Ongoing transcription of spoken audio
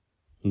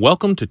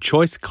Welcome to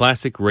Choice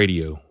Classic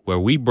Radio, where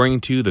we bring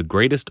to you the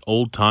greatest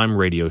old-time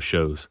radio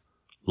shows.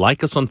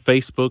 Like us on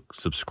Facebook,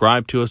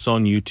 subscribe to us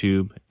on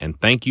YouTube, and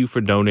thank you for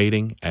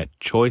donating at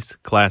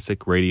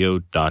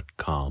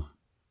choiceclassicradio.com.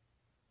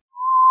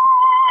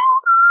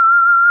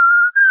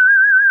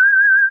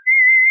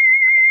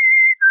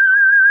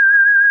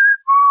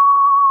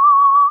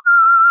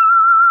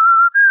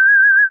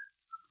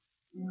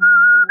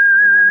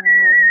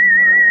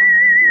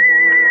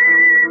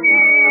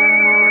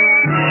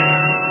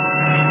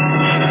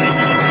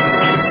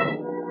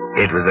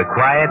 It was a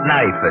quiet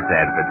night for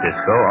San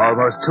Francisco,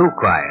 almost too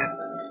quiet.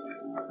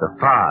 The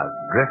fog,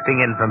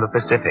 drifting in from the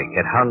Pacific,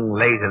 had hung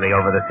lazily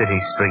over the city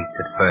streets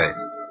at first,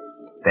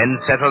 then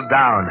settled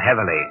down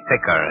heavily,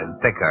 thicker and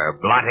thicker,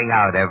 blotting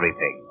out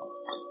everything.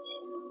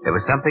 There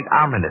was something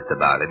ominous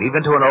about it,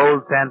 even to an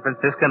old San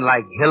Franciscan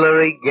like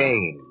Hilary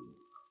Gaines.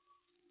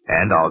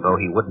 And although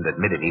he wouldn't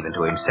admit it even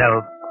to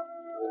himself,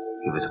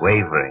 he was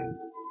wavering.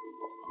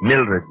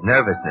 Mildred's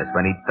nervousness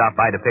when he'd stopped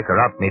by to pick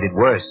her up made it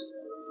worse.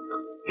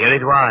 Here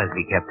it was,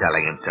 he kept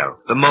telling himself,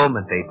 the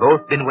moment they'd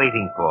both been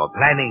waiting for,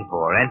 planning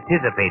for,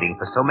 anticipating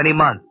for so many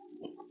months.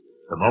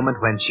 The moment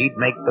when she'd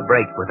make the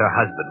break with her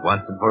husband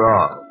once and for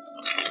all.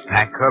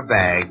 Pack her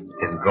bags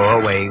and go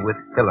away with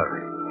Hilary.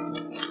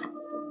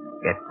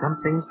 Yet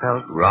something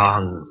felt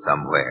wrong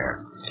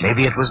somewhere.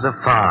 Maybe it was the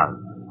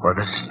fog or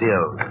the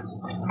still.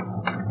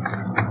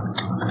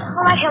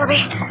 All right,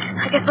 Hilary.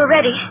 I guess we're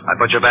ready. I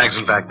put your bags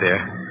in back there.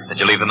 Did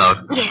you leave the note?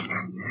 Yes.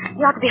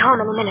 You ought to be home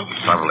any minute.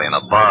 Probably in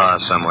a bar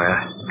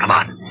somewhere. Come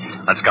on.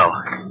 Let's go.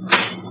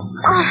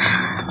 Oh,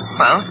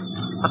 Well,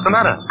 what's the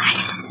matter?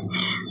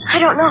 I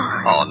don't know.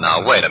 Oh,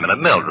 now, wait a minute.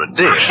 Mildred,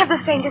 dear. I have the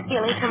faintest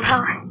feeling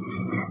somehow.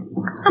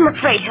 I'm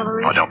afraid,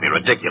 Hilary. Oh, don't be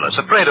ridiculous.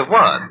 Afraid of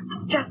what?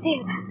 Just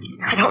in.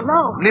 I don't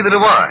know. Neither do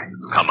I.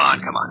 Come on.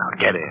 Now,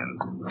 get in.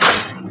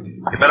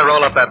 You better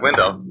roll up that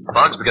window.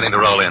 Fog's beginning to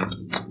roll in.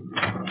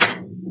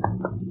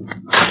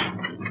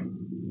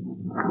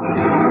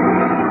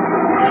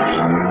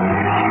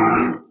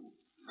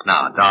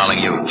 Now, darling,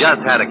 you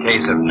just had a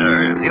case of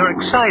nerves. You're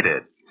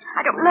excited.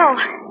 I don't know.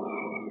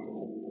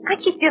 I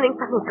keep feeling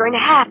something's going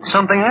to happen.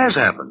 Something has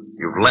happened.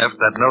 You've left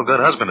that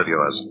no-good husband of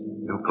yours.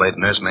 You played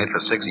nursemaid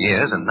for 6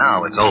 years, and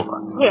now it's over.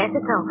 Yes,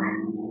 it's over.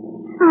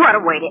 What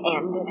a way to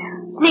end it.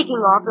 Sneaking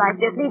off like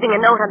this, leaving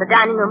a note on the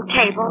dining room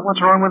table.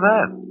 What's wrong with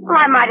that? Well,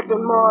 I might have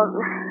been more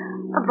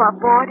above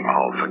board.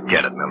 Oh,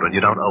 forget it, Mildred.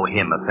 You don't owe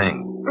him a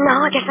thing.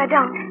 No, I guess I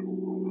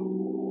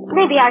don't.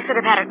 Maybe I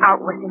should have had it out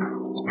with him.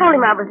 Told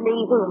him I was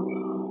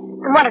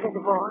leaving and wanted a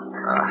divorce.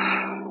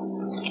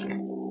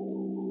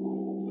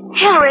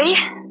 Hilary,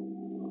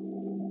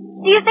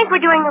 do you think we're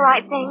doing the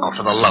right thing? Oh,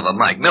 for the love of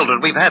Mike. Mildred,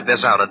 we've had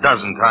this out a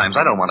dozen times.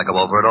 I don't want to go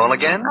over it all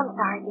again. I'm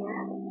sorry, dear.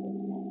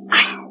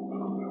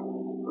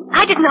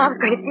 I didn't know I was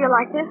going to feel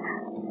like this.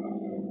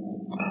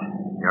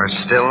 You're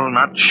still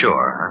not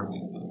sure, huh?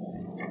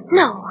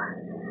 No.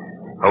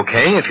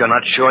 Okay, if you're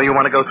not sure you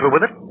want to go through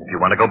with it, if you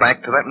want to go back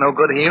to that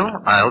no-good heel,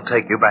 I'll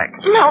take you back.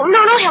 No,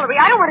 Hilary.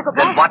 I don't want to go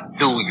Then back. what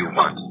do you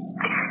want?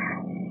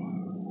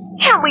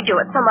 Can't we do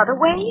it some other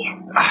way?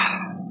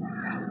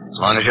 As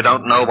long as you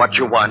don't know what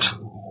you want.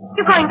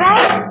 You're going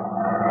back?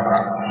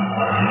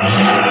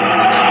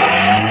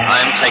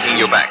 I'm taking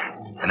you back.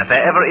 And if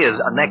there ever is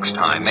a next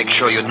time, make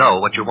sure you know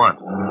what you want.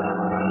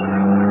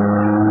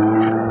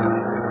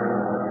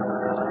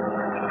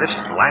 This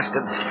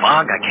blasted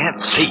fog, I can't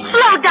see.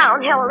 Slow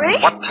down,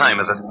 Hilary. What time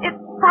is it? It's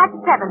 5 to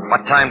 7.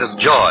 What time does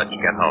George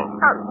get home?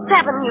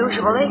 7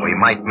 usually. We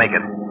might make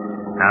it.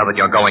 Now that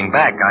you're going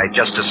back, I'd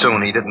just as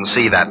soon he didn't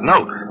see that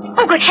note.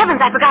 Oh, good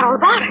heavens, I forgot all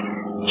about it.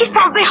 He's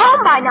probably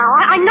home by now.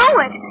 I know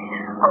it.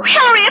 Oh,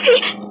 Hilary, if he...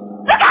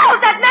 Look out,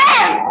 that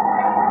man!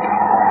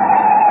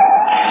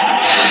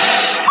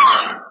 Oh,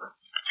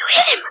 you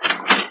hit him.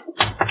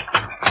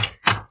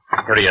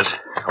 Here he is.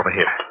 Over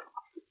here.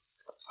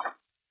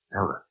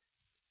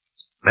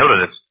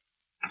 Mildred, it's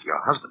your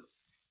husband.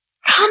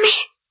 Tommy.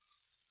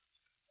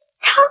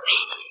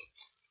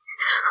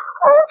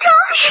 Oh,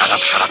 Tommy. Shut up.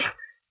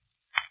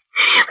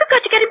 We've got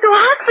to get him to a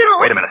hospital.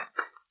 Wait a minute.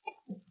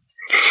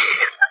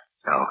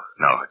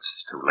 No, it's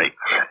too late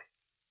for that.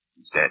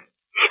 He's dead.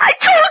 I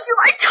told you.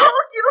 I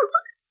told you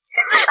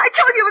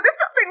there was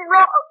something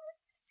wrong.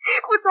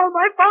 It was all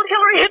my fault,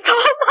 Hilary. It's all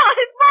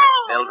my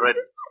fault. Mildred.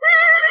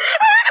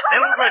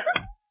 Shut up.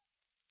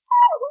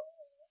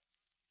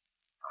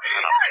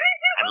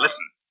 And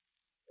listen.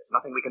 There's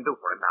nothing we can do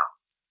for him now.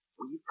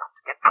 We've got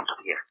to get out of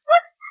here. What?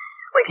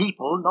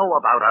 People know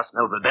about us,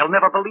 Mildred. They'll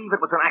never believe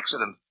it was an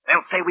accident.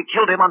 They'll say we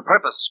killed him on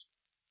purpose.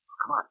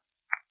 Come on.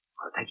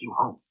 I'll take you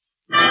home.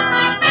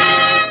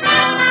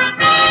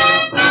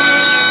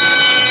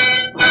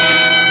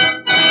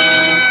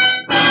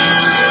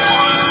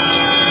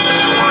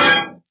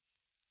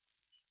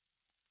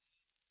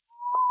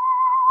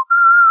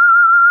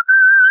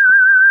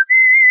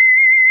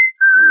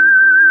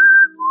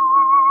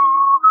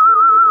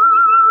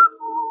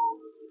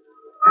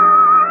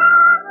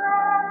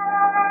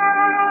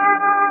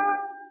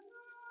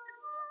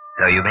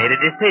 So you made a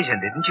decision,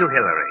 didn't you,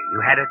 Hilary? You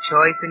had a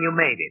choice and you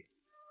made it.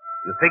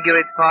 You figure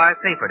it's far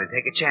safer to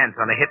take a chance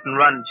on a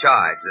hit-and-run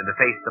charge than to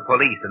face the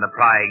police and the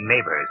prying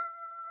neighbors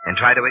and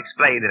try to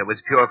explain that it was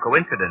pure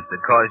coincidence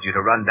that caused you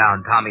to run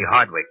down Tommy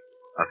Hardwick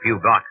a few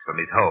blocks from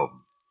his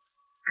home.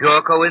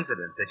 Pure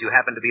coincidence that you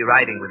happened to be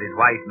riding with his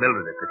wife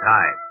Mildred at the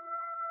time.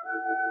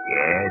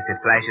 Yes,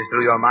 it flashes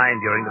through your mind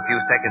during the few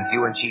seconds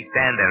you and she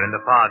stand there in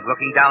the fog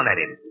looking down at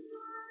him.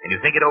 And you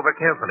think it over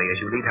carefully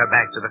as you lead her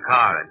back to the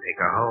car and take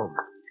her home.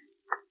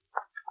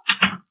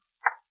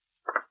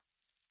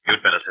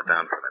 You'd better sit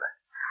down for a minute.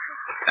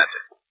 That's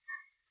it.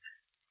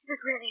 Did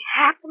it really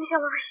happen,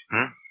 Hillary?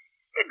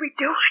 Did we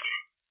do it?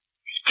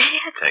 He's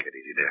dead. Take it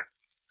easy, dear.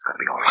 It's gonna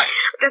be all right.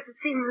 It doesn't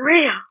seem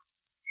real.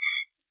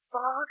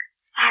 Fog,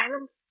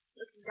 silence,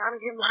 looking down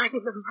at him lying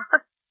in the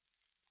mud.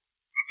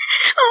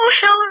 Oh,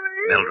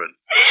 Hillary. Mildred.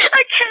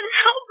 I can't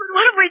help it.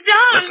 What have we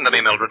done? Listen to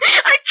me, Mildred.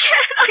 I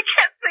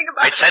can't think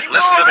about it said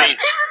anymore. listen to me.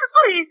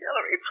 Please,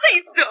 Hillary,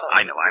 please don't.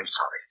 I know, I'm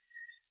sorry.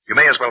 You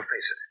may as well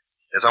face it.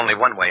 There's only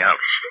one way out.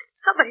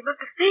 Somebody must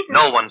have seen us.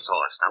 No one saw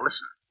us. Now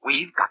listen,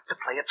 we've got to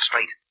play it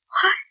straight.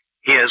 What?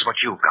 Here's what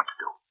you've got to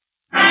do.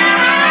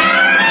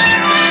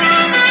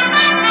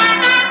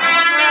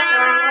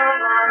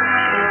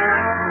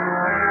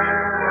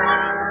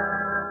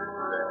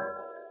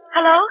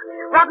 Hello?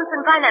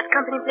 Robinson Finance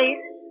Company,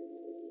 please.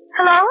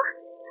 Hello?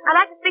 I'd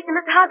like to speak to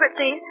Mr. Hardwick,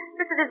 please.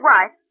 This is his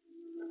wife.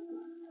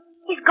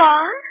 He's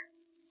gone?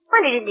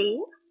 When did he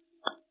leave?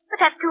 But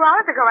that's 2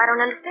 hours ago. I don't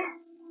understand.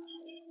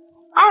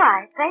 All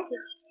right, thank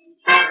you.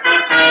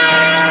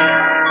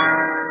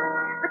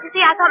 But you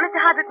see, I thought Mr.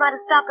 Hardwick might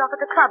have stopped off at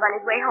the club on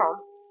his way home.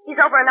 He's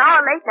over an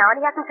hour late now,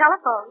 and he hasn't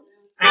telephoned.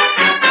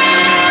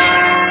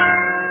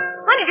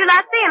 When did you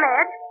last see him,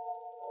 Ed?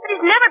 But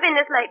he's never been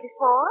this late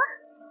before.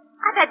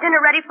 I've had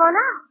dinner ready for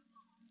now.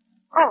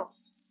 Oh.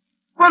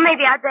 Well,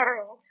 maybe I'd better,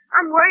 Ed.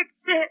 I'm worried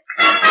sick.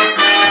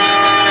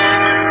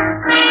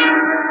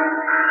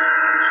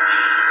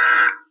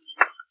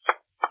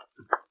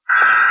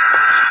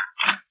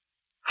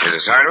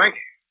 Mrs. Hardwick?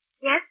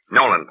 Yes?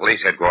 Nolan,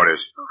 police headquarters.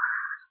 Oh,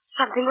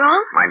 something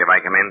wrong? Mind if I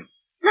come in?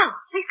 No,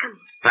 please come in.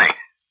 Thanks.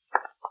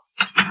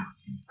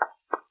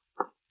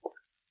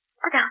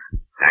 Sit down.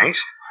 Thanks.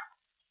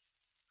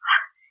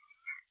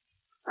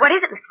 What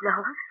is it, Mr.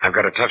 Nolan? I've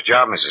got a tough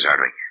job, Mrs.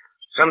 Hardwick.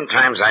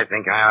 Sometimes I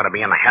think I ought to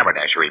be in the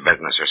haberdashery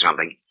business or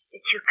something.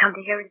 Did you come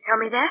to here and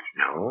tell me that?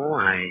 No,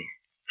 I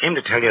came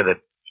to tell you that...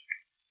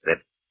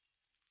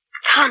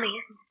 Tommy,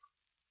 isn't it?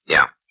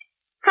 Yeah.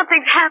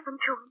 Something's happened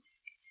to him.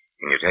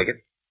 Can you take it?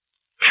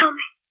 Tell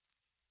me.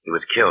 He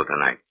was killed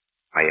tonight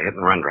by a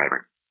hit-and-run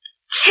driver.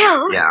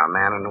 Killed? Yeah, a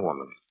man and a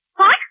woman.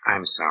 What?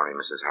 I'm sorry,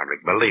 Mrs.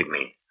 Hardwick. Believe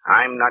me,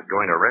 I'm not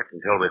going to rest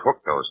until we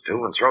hook those two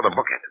and throw the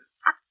book at them.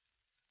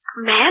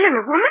 A man and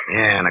a woman?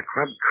 Yeah, in a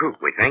club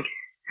coupe, we think.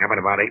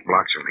 Happened about 8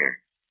 blocks from here.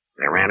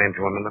 They ran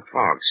into him in the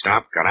fog,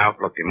 stopped, got out,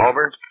 looked him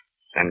over,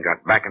 then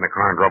got back in the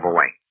car and drove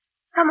away.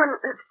 Someone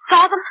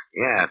saw them?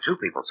 Yeah, 2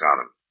 people saw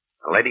them.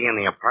 A lady in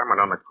the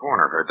apartment on the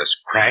corner heard this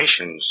crash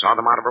and saw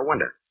them out of her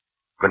window.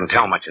 Couldn't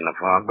tell much in the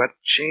fog, but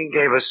she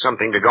gave us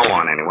something to go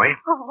on anyway.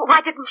 Oh, why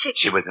didn't she?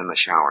 She was in the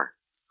shower.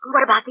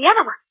 What about the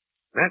other one?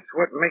 That's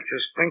what makes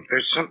us think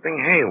there's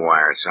something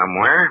haywire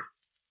somewhere.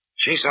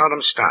 She saw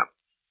them stop,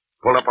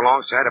 pulled up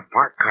alongside a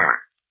parked car.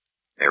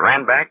 They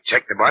ran back,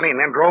 checked the body, and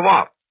then drove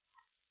off.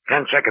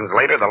 10 seconds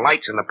later, the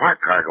lights in the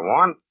parked car go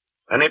on,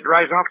 and it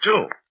drives off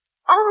too.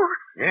 Oh.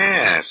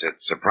 Yes, it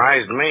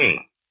surprised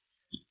me.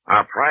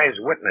 Our prize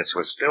witness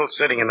was still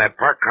sitting in that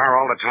parked car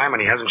all the time,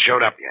 and he hasn't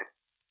showed up yet.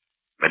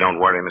 But don't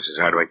worry,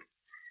 Mrs. Hardwick.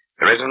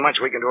 There isn't much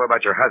we can do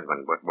about your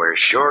husband, but we're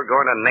sure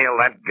going to nail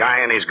that guy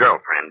and his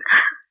girlfriend.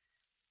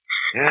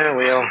 Yeah,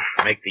 we'll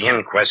make the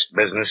inquest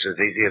business as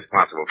easy as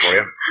possible for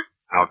you.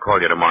 I'll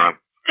call you tomorrow.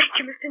 Thank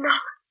you, Mr.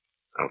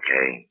 Nolan.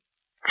 Okay.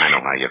 I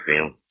know how you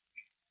feel.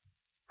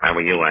 If I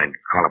were you, I'd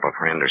call up a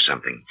friend or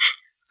something.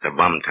 It's a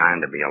bum time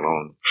to be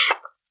alone.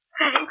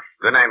 Thanks.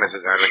 Good night,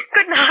 Mrs. Hardwick.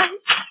 Good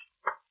night.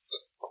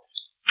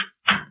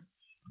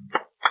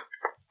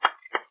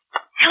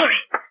 Hillary.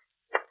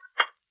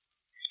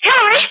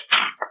 Hillary!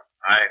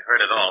 I heard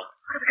it all.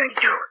 What are we going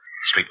to do?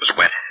 The street was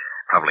wet.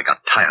 Probably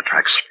got tire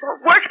tracks. Well,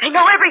 work. They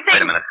know everything.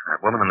 Wait a minute.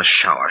 That woman in the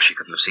shower, she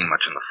couldn't have seen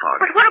much in the fog.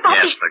 But what about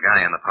Yes, the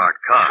guy in the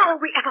parked car. How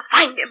will we ever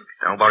find him?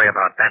 Don't worry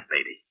about that,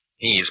 lady.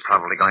 He's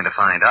probably going to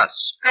find us.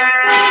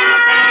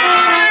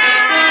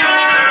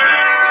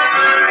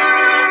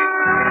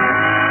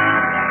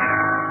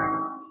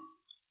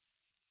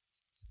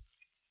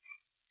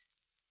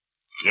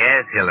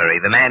 Yes, Hillary,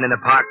 the man in the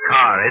parked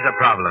car is a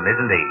problem,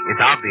 isn't he?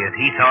 It's obvious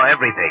he saw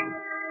everything.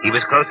 He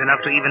was close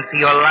enough to even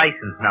see your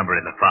license number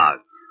in the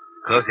fog.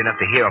 Close enough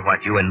to hear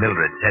what you and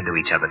Mildred said to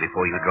each other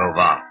before you drove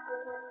off.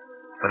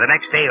 For the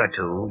next day or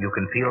two, you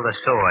can feel the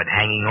sword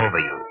hanging over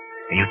you,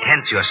 and you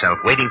tense yourself,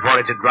 waiting for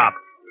it to drop.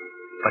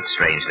 But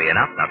strangely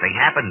enough, nothing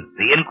happens.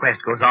 The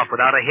inquest goes off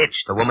without a hitch.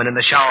 The woman in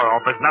the shower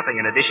offers nothing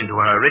in addition to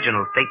her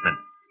original statement.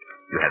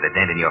 You have the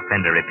dent in your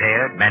fender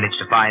repaired, manage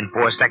to find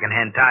 4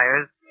 second-hand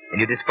tires,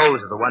 and you dispose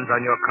of the ones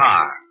on your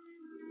car.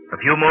 A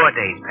few more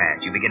days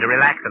pass. You begin to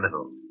relax a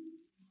little.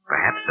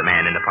 Perhaps the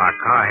man in the parked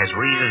car has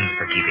reasons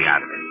for keeping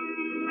out of it.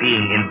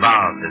 being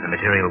involved as a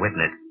material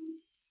witness.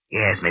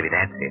 Yes, maybe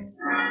that's it.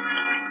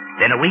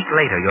 Then a week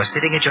later, you're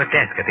sitting at your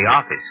desk at the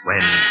office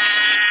when...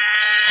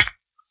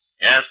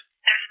 Yes?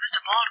 There's Mr.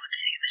 Baldwin to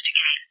see you, Mr.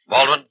 Gaines.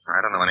 Baldwin? I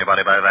don't know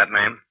anybody by that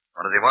name.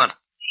 What does he want?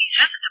 He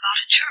says it's about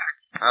insurance.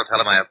 I'll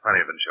tell him I have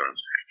plenty of insurance.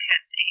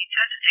 He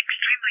says it's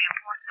extremely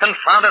important.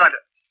 Confound it,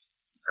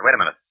 Hey, wait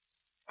a minute.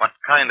 What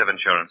kind of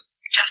insurance?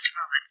 Just a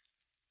moment.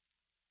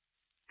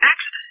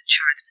 Accident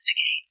insurance, Mr.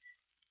 Gaines.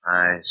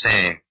 I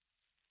see.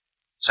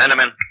 Send him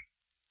in.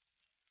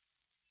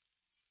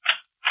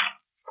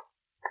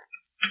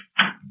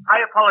 I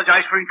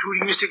apologize for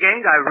intruding, Mr.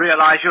 Gaines. I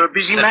realize you're a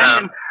busy Sit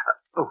man. down.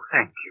 Oh,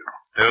 thank you.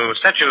 To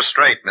set you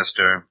straight,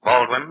 Mr.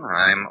 Baldwin,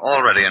 I'm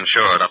already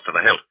insured up to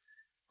the hilt.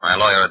 My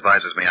lawyer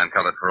advises me I'm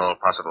covered for all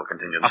possible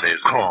contingencies.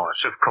 Of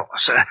course.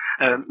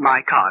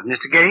 My card,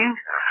 Mr. Gaines.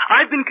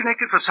 I've been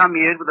connected for some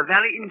years with the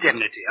Valley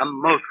Indemnity, a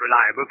most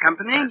reliable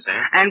company. I see.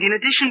 And in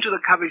addition to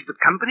the coverage the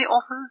company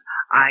offers,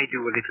 I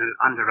do a little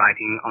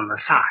underwriting on the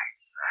side.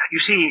 You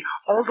see,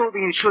 although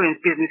the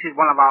insurance business is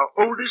one of our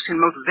oldest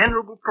and most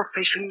venerable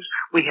professions,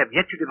 we have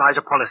yet to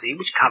devise a policy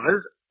which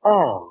covers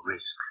all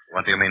risks.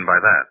 What do you mean by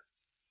that?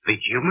 The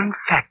human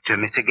factor,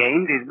 Mr.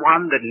 Gaines, is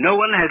one that no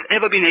one has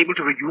ever been able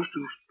to reduce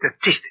to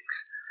statistics,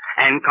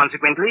 and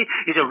consequently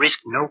is a risk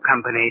no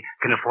company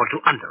can afford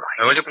to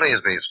underwrite. Would you please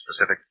be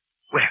specific?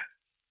 Well,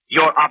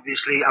 you're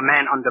obviously a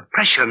man under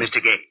pressure, Mr.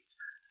 Gaines.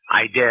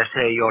 I dare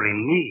say you're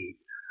in need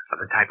of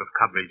the type of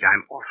coverage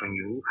I'm offering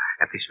you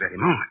at this very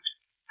moment.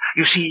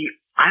 You see,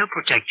 I'll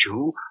protect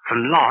you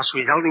from loss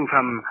resulting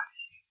from,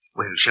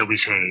 well, shall we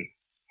say,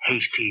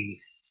 hasty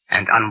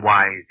and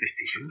unwise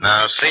decisions.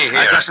 Now, see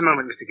here. Just a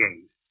moment, Mr.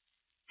 Gaines.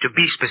 To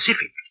be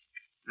specific,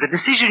 the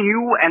decision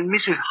you and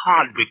Mrs.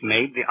 Hardwick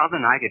made the other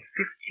night at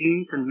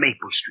 15th and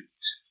Maple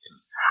Streets.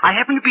 I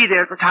happened to be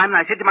there at the time, and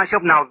I said to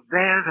myself, now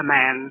there's a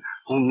man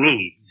who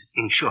needs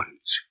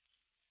insurance.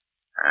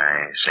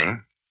 I see.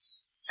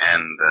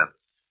 And,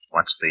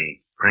 what's the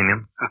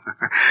premium?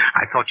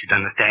 I thought you'd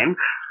understand.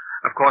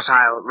 Of course,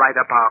 I'll write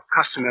up our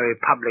customary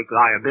public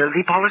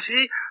liability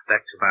policy.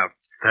 That's about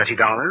 $30,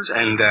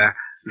 and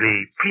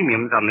the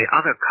premiums on the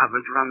other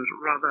coverage runs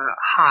rather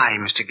high,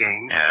 Mr.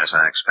 Gaines. Yes,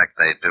 I expect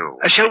they do.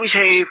 Shall we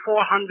say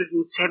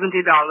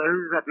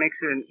 $470? That makes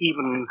it an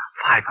even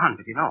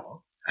 $500 in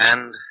all.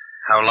 And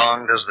how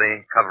long does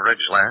the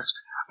coverage last?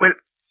 Well,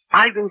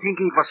 I've been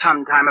thinking for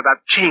some time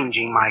about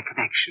changing my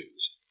connections.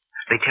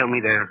 They tell me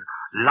there's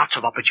lots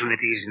of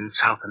opportunities in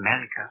South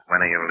America.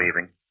 When are you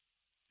leaving?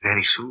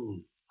 Very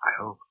soon, I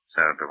hope.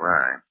 So do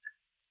I.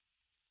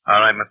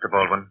 All right, Mr.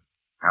 Baldwin.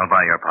 I'll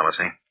buy your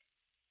policy.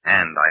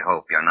 And I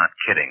hope you're not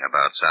kidding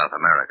about South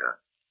America.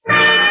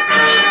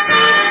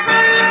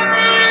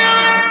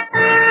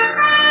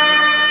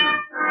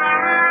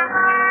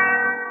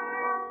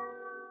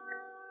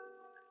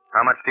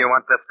 How much do you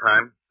want this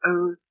time?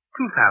 $2,000.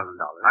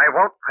 I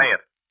won't pay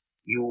it.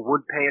 You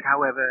would pay it,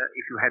 however,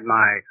 if you had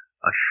my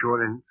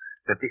assurance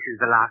that this is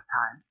the last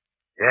time?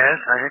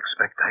 Yes, I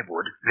expect I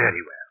would.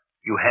 Very well.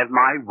 You have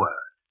my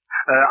word.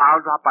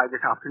 I'll drop by this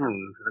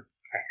afternoon for the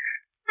cash.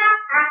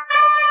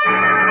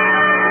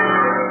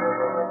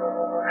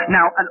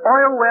 Now, an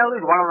oil well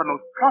is one of the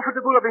most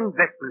profitable of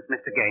investments,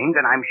 Mr. Gaines,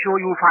 and I'm sure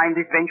you'll find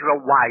this venture a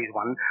wise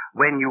one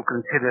when you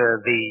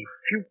consider the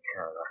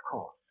future, of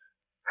course.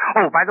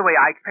 Oh, by the way,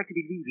 I expect to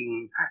be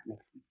leaving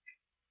next week.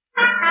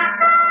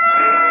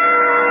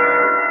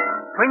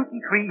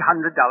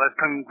 $2,300.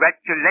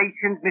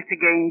 Congratulations, Mr.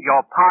 Gaines.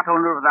 You're part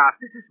owner of the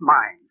Narcissus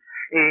mine.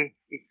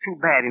 It's too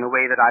bad in a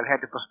way that I've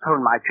had to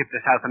postpone my trip to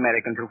South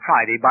America until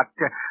Friday, but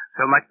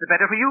so much the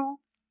better for you.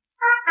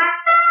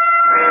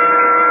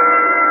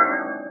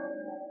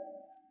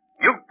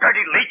 You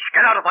dirty leech,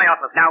 get out of my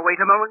office. Now, wait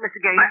a moment, Mr.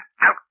 Gaines.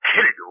 I'll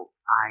kill you.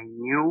 I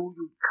knew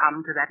you'd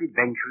come to that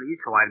eventually,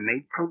 so I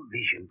made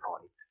provision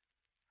for it.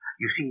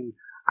 You see,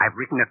 I've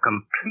written a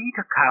complete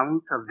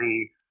account of the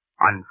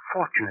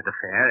unfortunate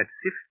affair at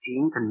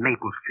 15th and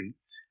Maple Streets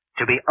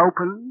to be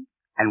opened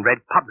and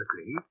read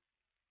publicly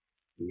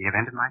in the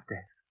event of my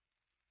death.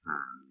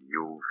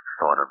 You've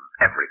thought of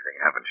everything,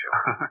 haven't you?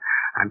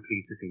 I'm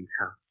pleased to think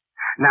so.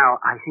 Now,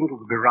 I think it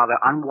would be rather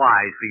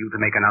unwise for you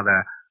to make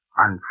another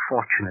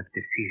unfortunate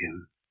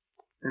decision,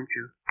 don't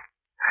you?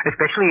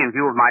 Especially in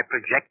view of my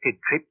projected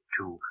trip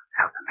to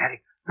South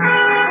America.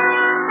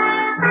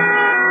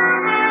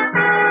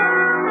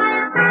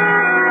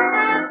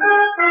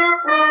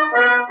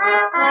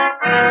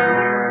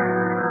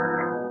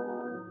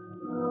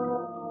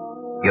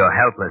 You're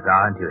helpless,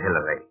 aren't you,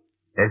 Hillary?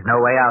 There's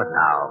no way out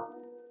now.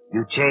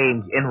 You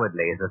change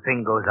inwardly as the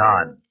thing goes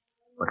on.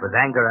 What was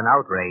anger and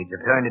outrage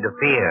have turned into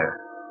fear.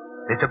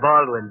 Mr.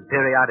 Baldwin's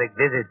periodic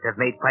visits have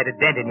made quite a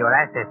dent in your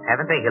assets,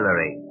 haven't they,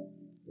 Hillary?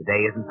 The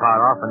day isn't far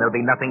off and there'll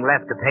be nothing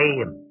left to pay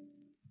him.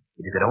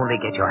 If you could only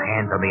get your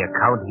hands on the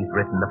account he's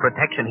written, the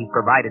protection he's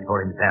provided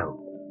for himself.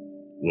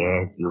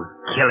 Yes, you'd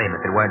kill him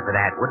if it weren't for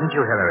that, wouldn't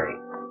you, Hillary?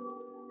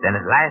 Then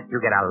at last you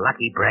get a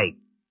lucky break.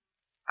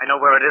 I know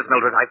where it is,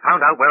 Mildred. I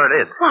found out where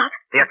it is. What?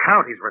 The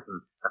account he's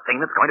written. The thing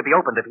that's going to be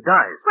opened if he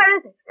dies. Where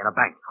is it? In a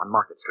bank on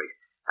Market Street.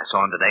 I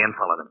saw him today and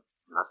followed him.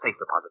 in a safe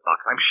deposit box.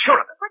 I'm sure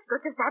of it. What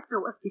good does that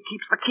do us? He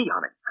keeps the key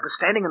on him. I was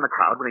standing in the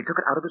crowd when he took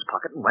it out of his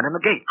pocket and went in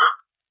the gate.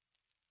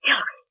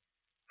 Hillary,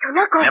 you're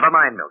not going... Never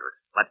mind, Mildred.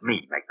 Let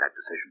me make that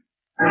decision.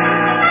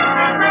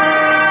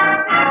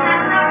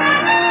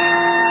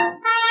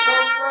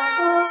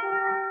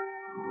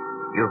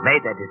 You've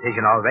made that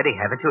decision already,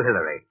 haven't you,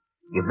 Hillary?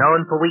 You've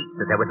known for weeks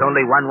that there was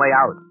only one way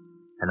out.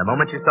 And the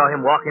moment you saw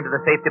him walk into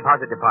the safe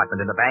deposit department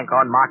in the bank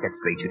on Market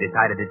Street, you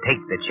decided to take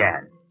the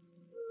chance.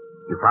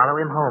 You follow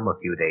him home a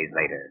few days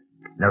later.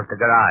 Note the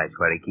garage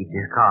where he keeps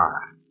his car.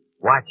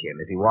 Watch him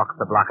as he walks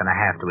the block and a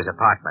half to his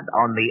apartment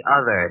on the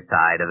other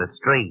side of the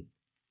street.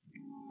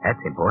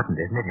 That's important,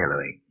 isn't it,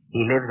 Hillary?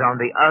 He lives on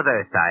the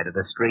other side of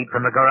the street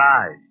from the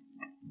garage.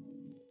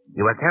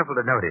 You were careful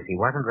to notice he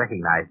wasn't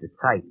recognized at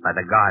sight by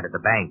the guard at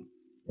the bank,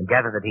 and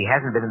gather that he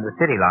hasn't been in the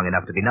city long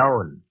enough to be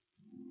known.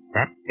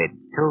 That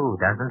fits too,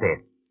 doesn't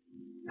it?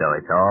 So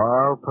it's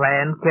all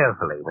planned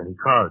carefully when he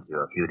calls you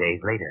a few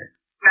days later.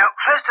 Now,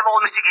 first of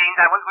all, Mr. Gaines,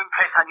 I want to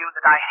impress on you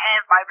that I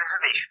have my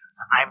reservations.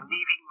 I'm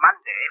leaving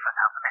Monday for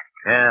South America.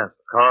 Yes,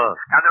 of course.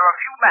 Now, there are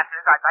a few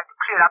matters I'd like to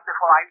clear up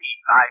before I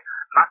leave. I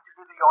must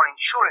deliver your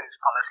insurance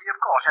policy, of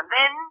course, and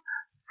then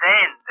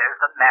there's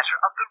the matter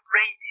of the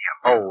radium.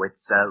 Oh,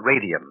 it's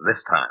radium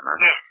this time, huh?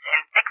 Yes,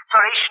 an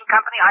exploration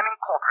company I'm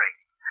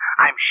incorporating.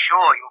 I'm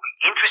sure you'll be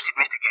interested,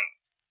 Mr. Gaines.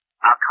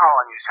 I'll call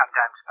on you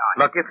sometime tonight.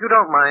 Look, if you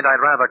don't mind, I'd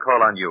rather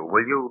call on you.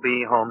 Will you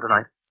be home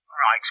tonight?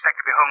 I expect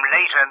to be home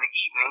later in the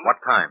evening.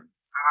 What time?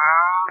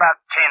 About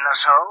 10 or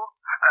so.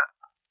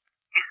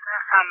 Is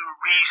there some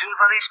reason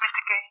for this,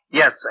 Mr. Gaines?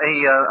 Yes,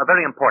 a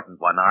very important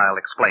one.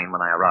 I'll explain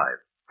when I arrive.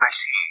 I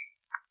see.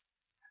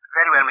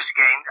 Very well, Mr.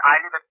 Gaines.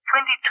 I live at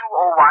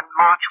 2201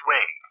 March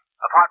Way,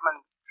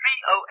 apartment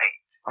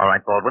 308. All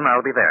right, Baldwin,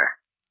 I'll be there.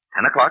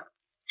 10 o'clock.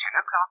 10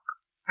 o'clock.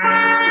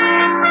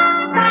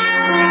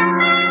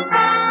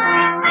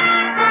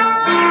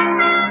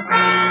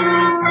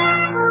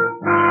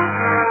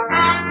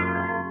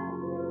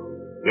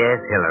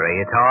 Yes,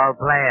 Hillary, it's all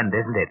planned,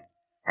 isn't it?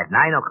 At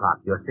 9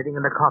 o'clock, you're sitting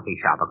in the coffee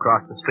shop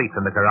across the street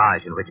from the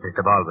garage in which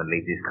Mr. Baldwin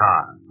leaves his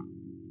car.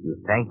 You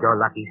thank your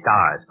lucky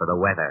stars for the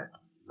weather.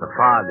 The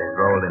fog has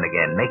rolled in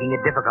again, making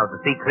it difficult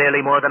to see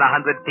clearly more than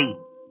 100 feet.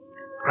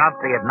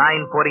 Promptly at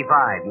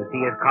 9:45, you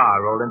see his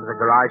car roll into the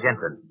garage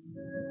entrance.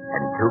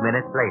 And 2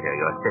 minutes later,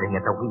 you're sitting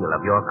at the wheel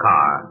of your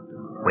car,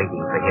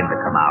 waiting for him to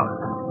come out.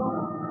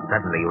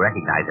 Suddenly, you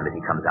recognize him as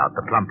he comes out,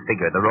 the plump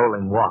figure, the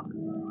rolling walk.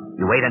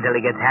 You wait until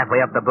he gets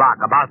halfway up the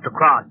block, about to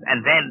cross,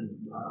 and then...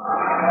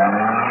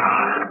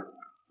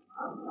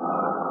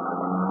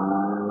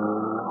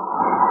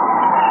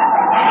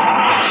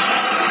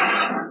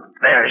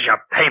 There's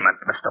your payment,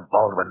 Mr.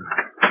 Baldwin.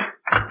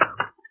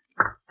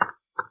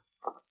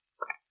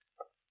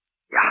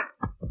 Yeah,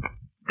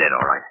 dead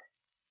all right.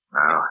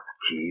 Now, the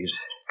keys.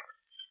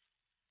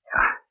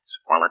 Yeah, his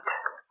wallet.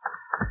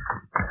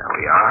 There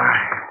we are.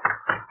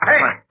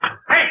 Hey!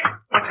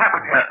 What's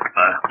happened here?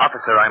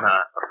 Officer, I'm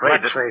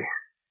afraid Let's see.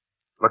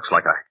 Looks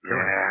like I...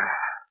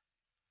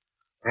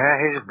 Yeah,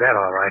 he's dead,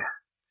 all right.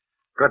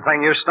 Good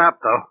thing you stopped,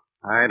 though.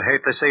 I'd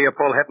hate to see you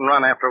pull hit and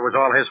run after it was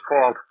all his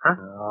fault. Huh?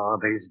 Oh,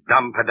 these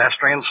dumb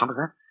pedestrians. What was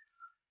that?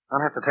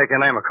 I'll have to take your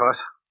name, of course.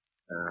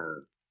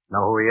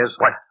 Know who he is?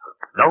 What?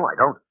 No, I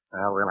don't.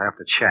 Well, we'll have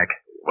to check.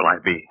 Will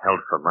I be held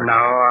for murder?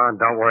 No,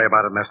 don't worry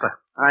about it, mister.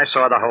 I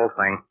saw the whole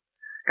thing.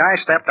 Guy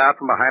stepped out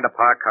from behind a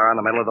parked car in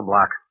the middle of the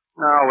block.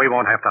 No, we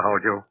won't have to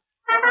hold you.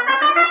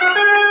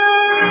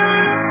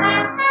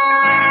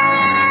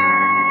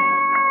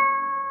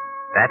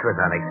 That was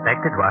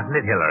unexpected, wasn't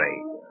it, Hillary?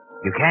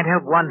 You can't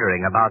help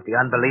wondering about the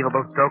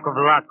unbelievable stroke of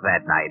luck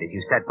that night as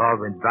you set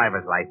Baldwin's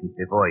driver's license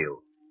before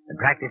you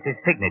and practiced his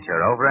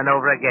signature over and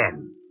over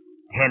again.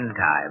 10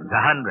 times,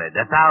 100,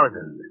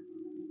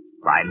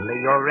 1,000.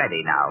 Finally, you're ready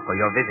now for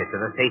your visit to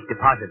the safe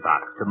deposit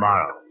box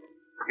tomorrow.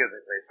 Excuse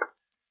me, please.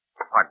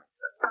 Pardon.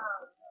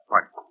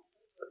 Pardon.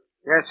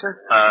 Yes, sir?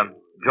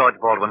 George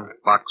Baldwin,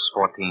 box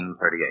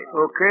 1438.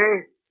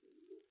 Okay.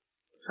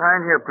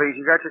 Sign here, please.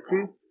 You got your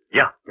key?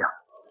 Yeah.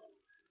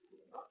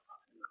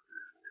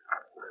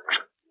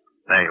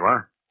 There you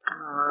are.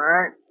 All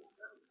right.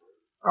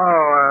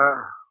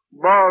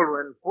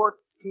 Baldwin,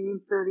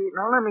 1438.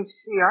 Now, let me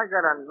see. I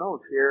got a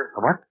note here. A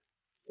what?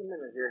 Just a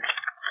minute here.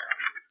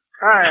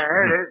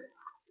 Here it is.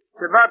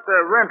 It's about the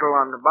rental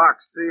on the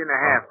box,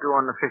 3.5, due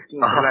on the 15th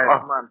of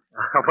last month.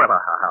 Well,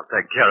 I'll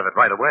take care of it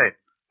right away.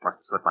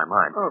 Must have slipped my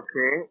mind.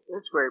 Okay.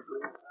 This way,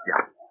 please.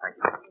 Yeah, thank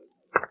you.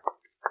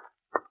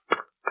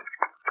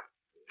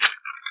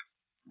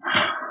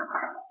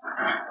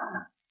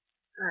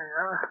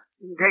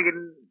 You can take it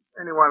in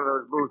any one of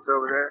those booths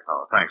over there.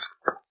 Oh, thanks.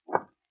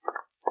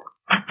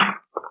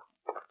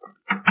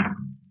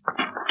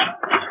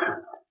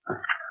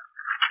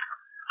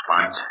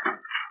 Funds.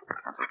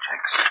 Cancel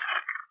checks.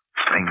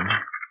 Ring.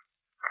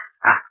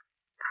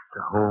 To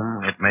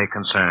whom it may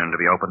concern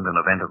to be opened in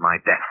event of my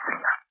death.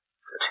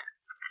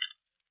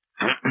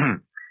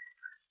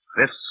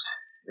 This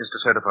is to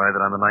certify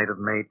that on the night of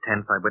May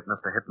 10th, I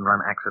witnessed a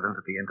hit-and-run accident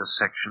at the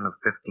intersection of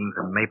 15th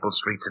and Maple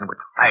Streets in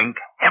which, thank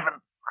heaven,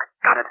 I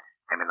got it.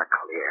 I'm in the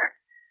clear.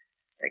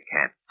 They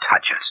can't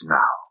touch us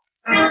now.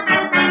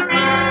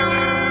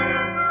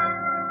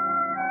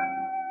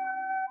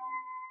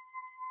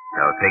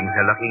 So things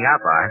are looking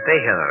up, aren't they,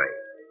 Hillary?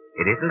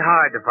 It isn't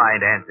hard to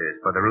find answers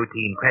for the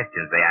routine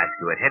questions they ask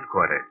you at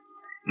headquarters.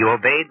 You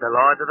obeyed the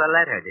laws of the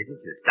letter, didn't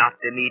you?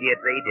 Stopped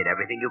immediately, did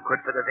everything you could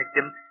for the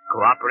victim,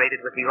 cooperated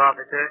with the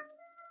officer?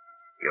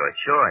 You're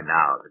sure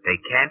now that they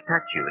can't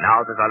touch you,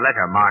 now that the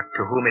letter marked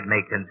to whom it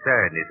may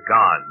concern is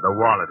gone, the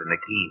wallet and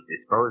the keys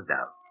disposed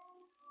of.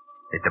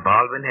 Mr.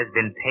 Baldwin has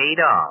been paid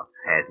off,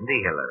 hasn't he,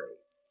 Hillary?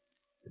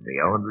 In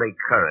the only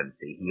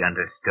currency he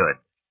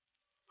understood.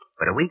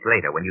 But a week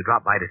later, when you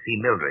drop by to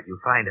see Mildred, you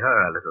find her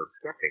a little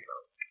skeptical.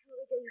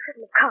 You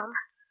shouldn't have come.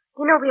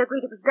 You know we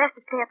agreed it was best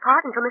to stay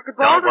apart until Mr.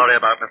 Baldwin... Don't worry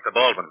about Mr.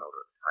 Baldwin,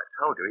 Mildred. I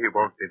told you he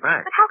won't be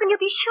back. But how can you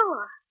be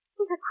sure?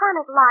 He's a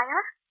chronic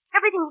liar.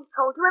 Everything he's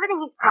told you,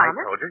 everything he's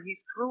promised... I told you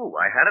he's through.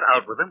 I had it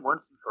out with him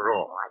once and for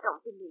all. Oh, I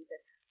don't believe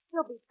it.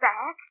 He'll be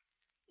back.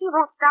 He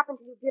won't stop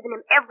until you've given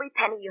him every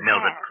penny you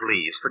Mildred, have.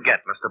 please,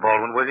 forget Mr.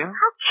 Baldwin, will you?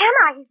 How can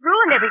I? He's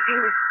ruined everything.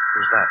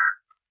 Who's that?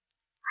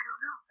 I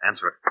don't know.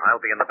 Answer it.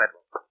 I'll be in the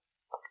bedroom.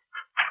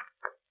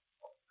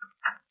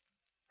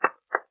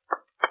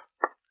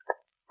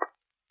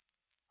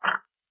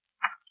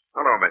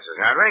 Hello, Mrs.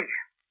 Hardwick.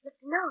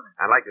 Mr. Nolan.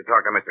 I'd like to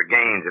talk to Mr.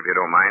 Gaines, if you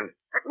don't mind.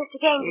 But Mr.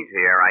 Gaines... He's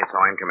here. I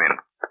saw him come in.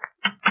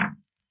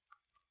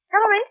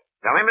 Hillary?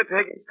 Tell him to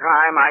take his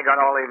time. I got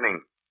all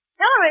evening.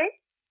 Hillary?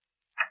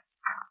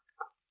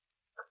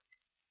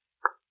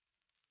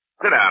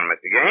 Sit down,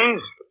 Mr.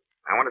 Gaines.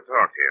 I want to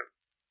talk to you.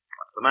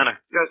 What's the matter?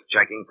 Just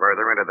checking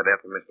further into the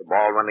death of Mr.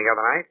 Baldwin the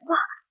other night. What?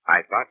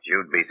 I thought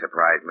you'd be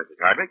surprised, Mrs.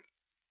 Hardwick.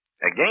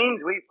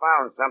 Gaines, we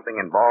found something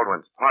in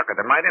Baldwin's pocket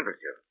that might interest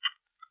you.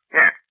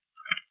 Here.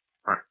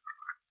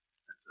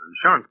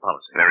 Insurance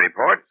policy. The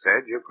report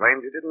said you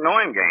claimed you didn't know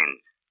him,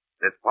 Gaines.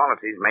 This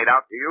policy's made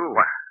out to you.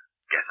 Well,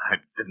 guess I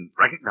didn't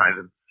recognize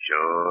him.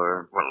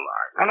 Sure. Well,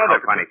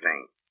 Another funny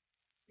thing.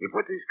 He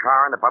puts his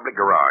car in the public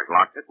garage,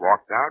 locks it,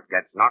 walks out,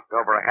 gets knocked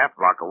over a half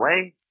block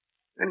away,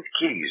 then his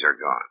keys are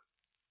gone.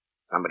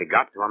 Somebody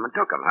got to him and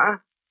took them, huh?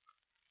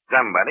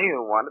 Somebody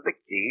who wanted the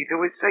key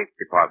to his safe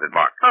deposit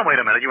box. Oh, wait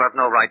a minute. You have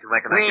no right to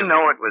recognize We him.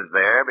 know it was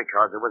there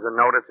because there was a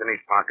notice in his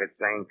pocket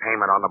saying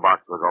payment on the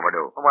box was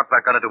overdue. Well, what's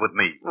that got to do with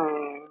me?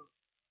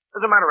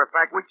 As a matter of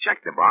fact, we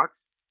checked the box,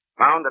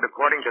 found that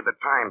according to the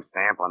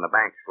timestamp on the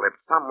bank slip,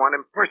 someone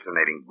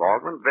impersonating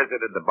Baldwin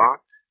visited the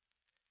box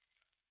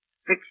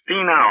 16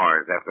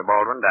 hours after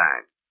Baldwin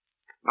died.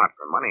 Not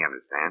for money,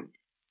 understand.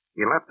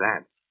 He left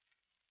that.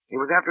 He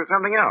was after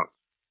something else.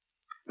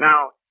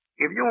 Now,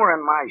 if you were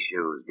in my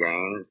shoes,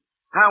 Gaines,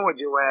 how would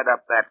you add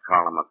up that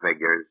column of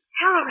figures?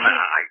 Hillary.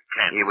 I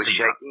can't He was see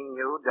shaking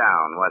you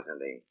down,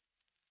 wasn't he?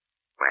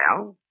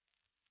 Well,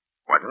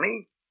 wasn't he?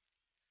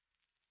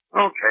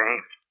 Okay.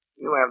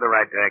 You have the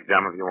right to act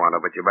dumb if you want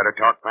to, but you better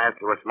talk fast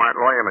to a smart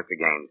lawyer, Mr.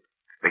 Gaines.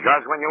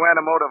 Because when you add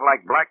a motive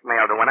like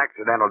blackmail to an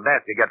accidental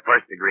death, you get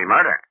first-degree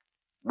murder.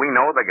 We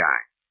know the guy.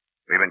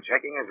 We've been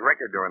checking his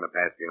record during the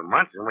past few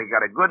months, and we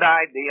got a good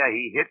idea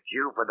he hit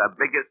you for the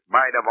biggest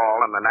bite of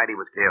all on the night he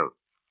was killed.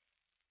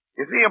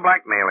 You see, a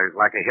blackmailer's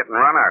like a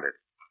hit-and-run artist.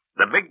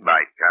 The big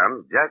bite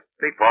comes just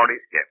before he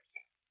skips.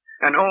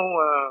 And,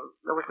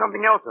 there was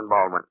something else in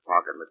Baldwin's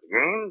pocket, Mr.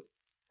 Gaines.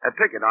 A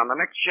ticket on the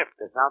next ship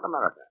to South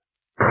America.